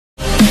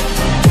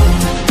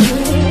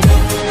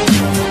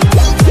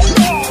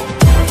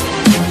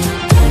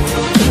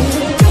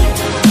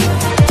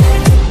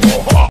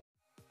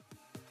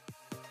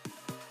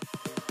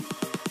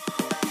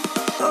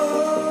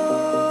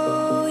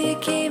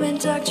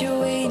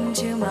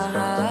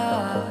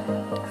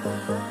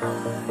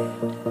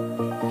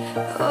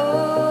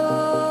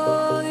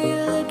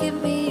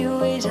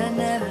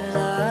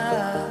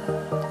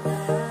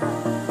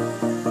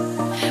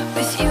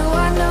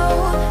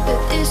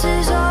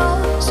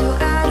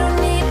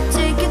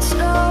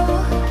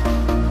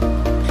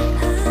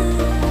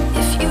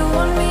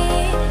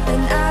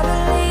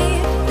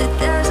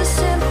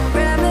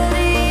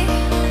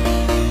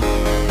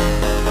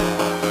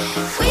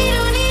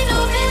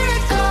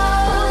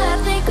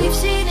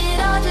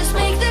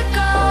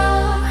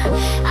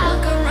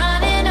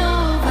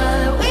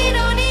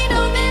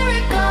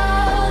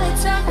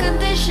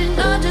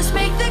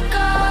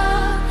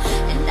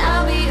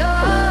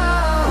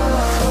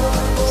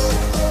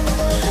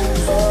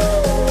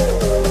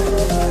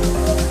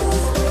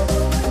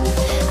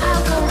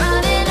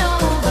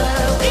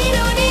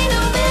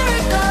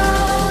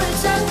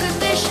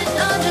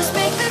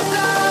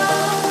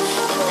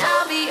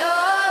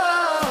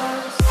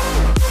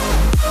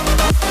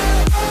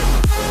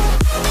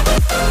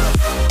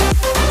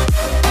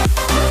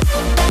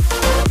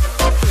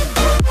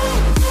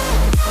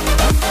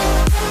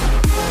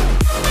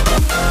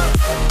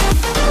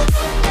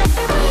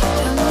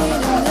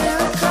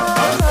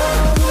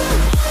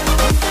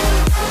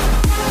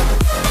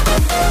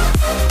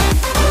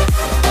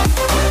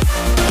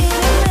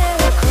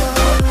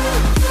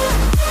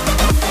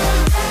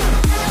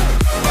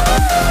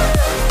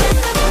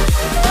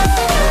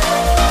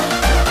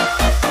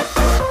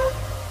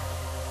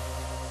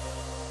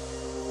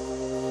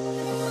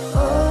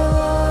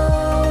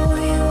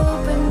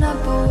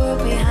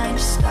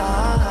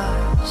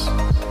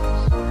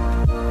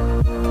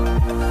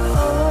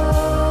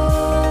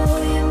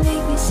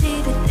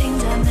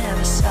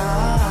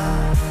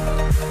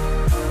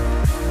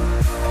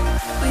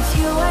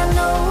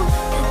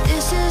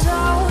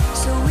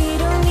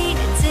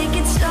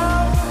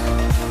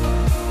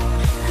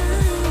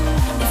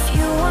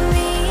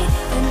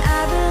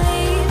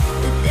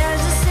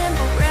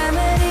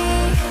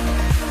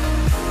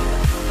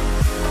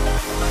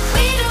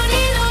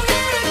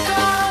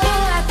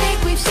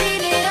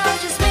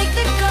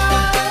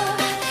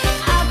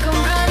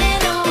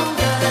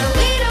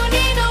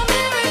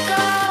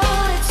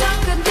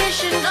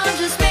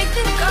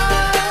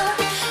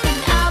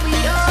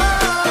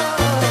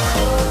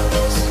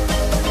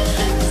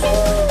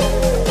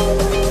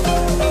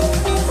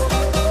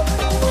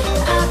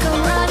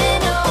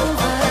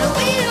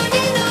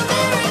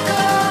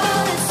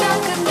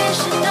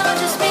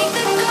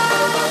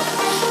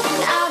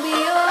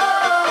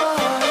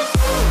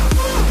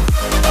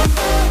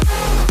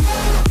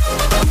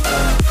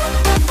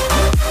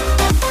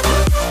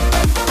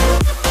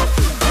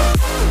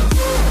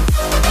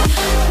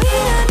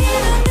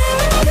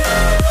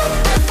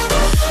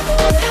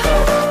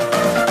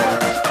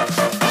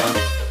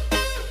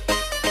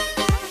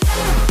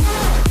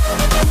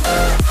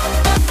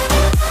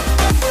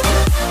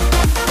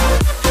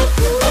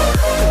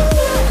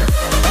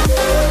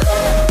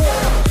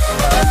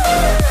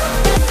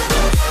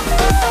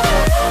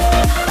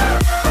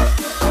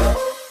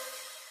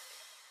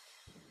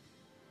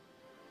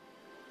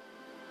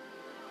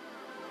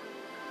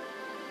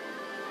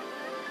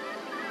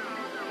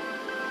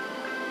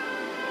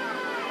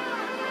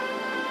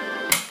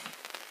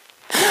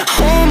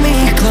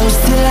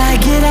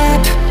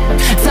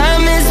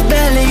Time is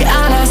barely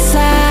on our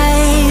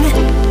side.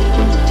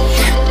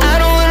 I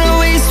don't wanna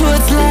waste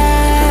what's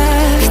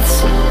left.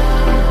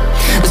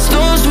 The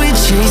storms we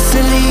chase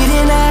are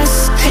leading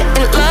us,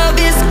 and love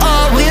is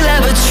all we'll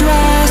ever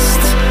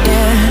trust.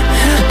 Yeah,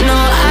 no,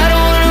 I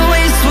don't wanna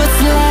waste what's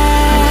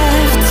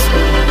left.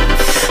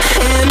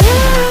 And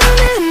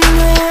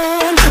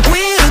on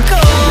we'll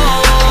go,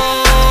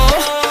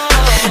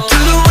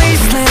 through the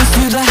wastelands,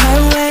 through the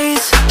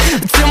highways,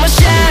 till my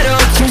shadow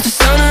turns to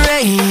sun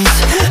rays.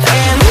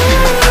 And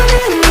on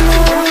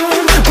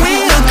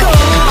we'll go,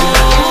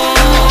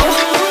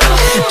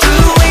 through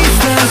the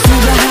wastelands,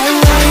 through the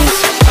highways,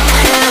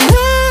 and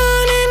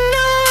on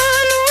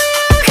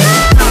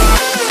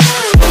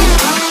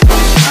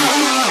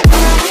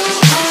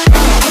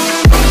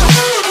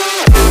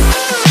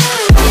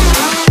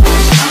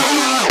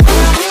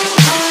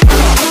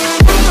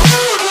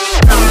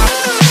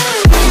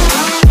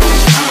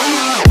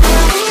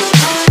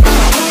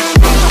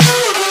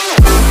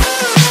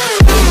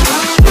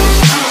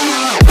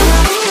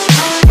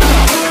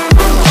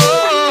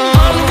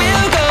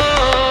we'll go.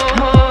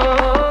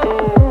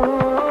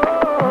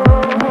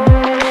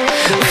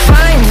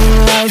 Finding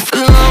life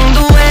along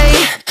the way,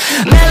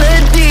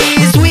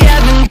 melodies we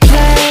haven't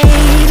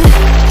played.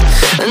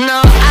 No,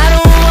 I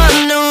don't want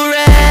no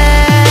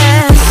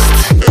rest.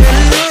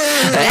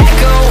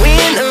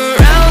 Echoing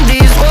around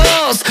these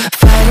walls,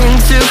 fighting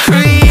to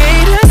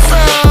create a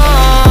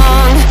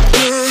song.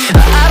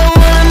 I don't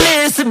wanna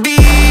miss a beat.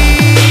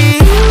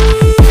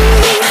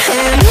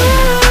 And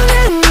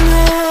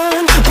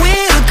on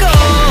we'll go,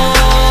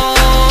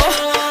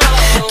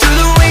 through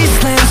the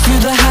wastelands,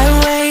 through the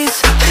highways,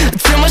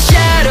 till my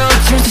shadow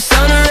turns to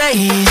sun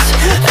rays.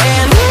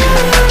 And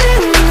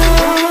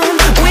on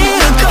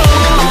we'll go,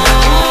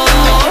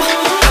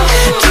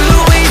 through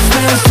the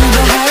wastelands, through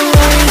the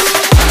highways,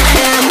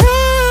 and on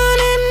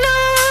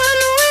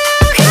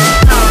we'll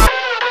go.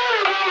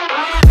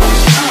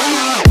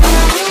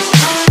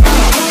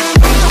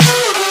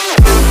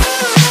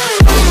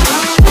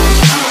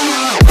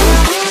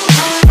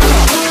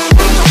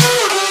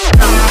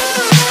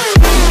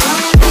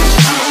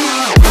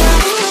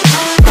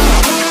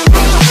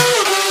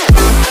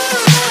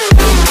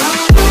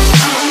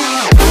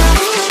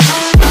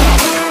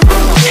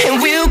 And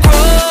we'll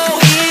grow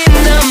in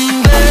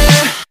number,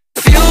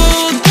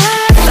 fueled by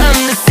them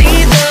to see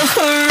the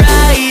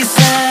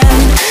horizon,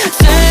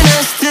 turn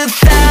us to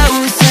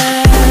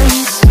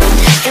thousands.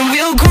 And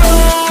we'll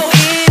grow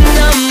in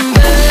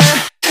number,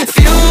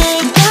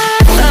 fueled by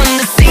them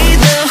to see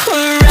the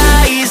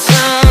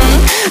horizon,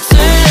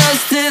 turn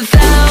us to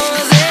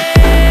thousands.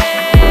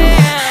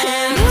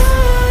 And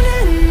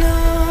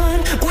on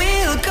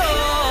we'll go,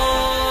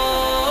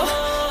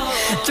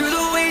 through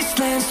the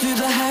wastelands, through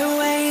the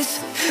highways,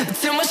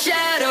 till my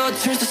shadow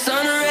turns to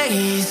sun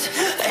rays.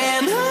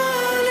 And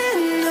on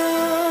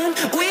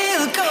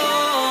we'll go,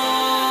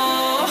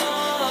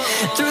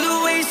 through the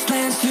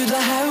wastelands, through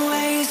the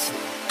highways,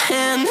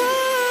 and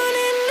on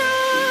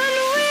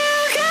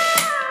we'll go.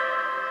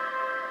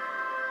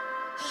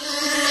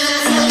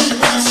 Tell me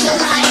what you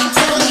like,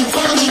 tell me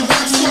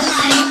what you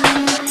like.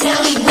 Tell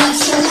me what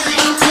you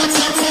like, tell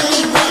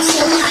me what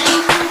you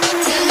like.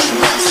 Tell me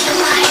what you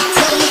like,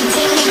 tell me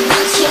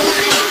what you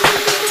like.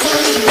 Tell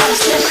me what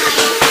you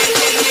like.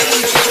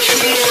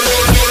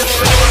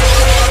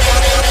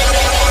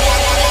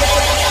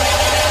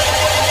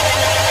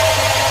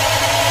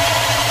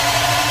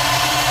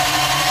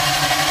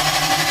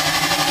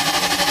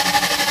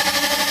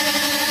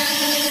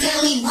 Tell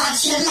me what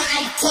you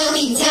like,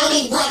 tell me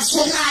what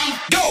you like.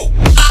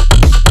 Go!